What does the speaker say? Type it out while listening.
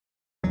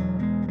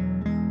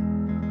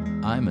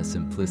I'm a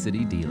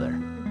Simplicity dealer.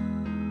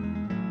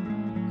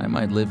 I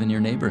might live in your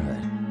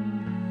neighborhood.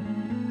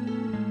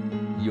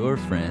 Your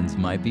friends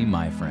might be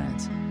my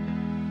friends.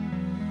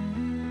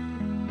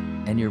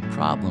 And your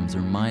problems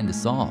are mine to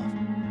solve.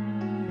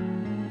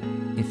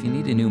 If you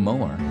need a new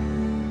mower,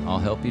 I'll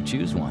help you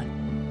choose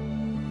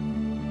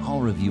one.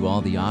 I'll review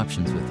all the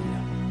options with you.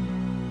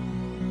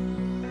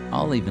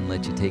 I'll even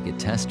let you take a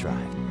test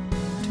drive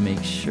to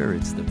make sure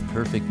it's the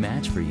perfect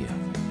match for you.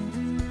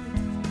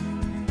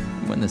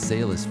 When the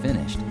sale is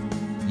finished,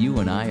 you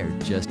and I are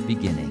just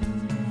beginning.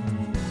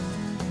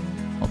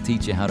 I'll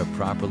teach you how to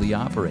properly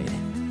operate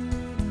it.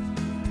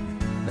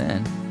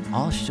 Then,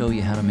 I'll show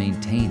you how to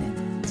maintain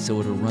it so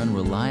it'll run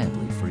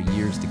reliably for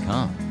years to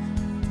come.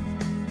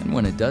 And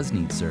when it does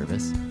need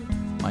service,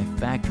 my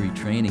factory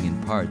training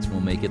and parts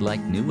will make it like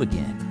new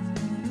again.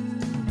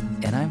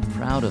 And I'm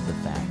proud of the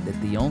fact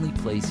that the only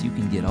place you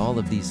can get all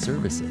of these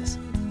services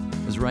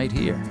is right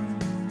here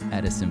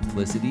at a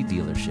Simplicity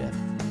dealership.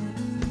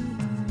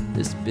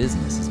 This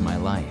business is my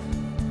life,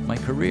 my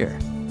career.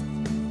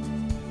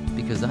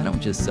 Because I don't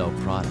just sell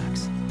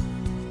products,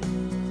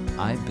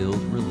 I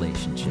build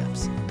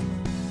relationships.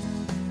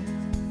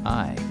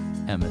 I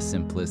am a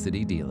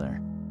Simplicity dealer.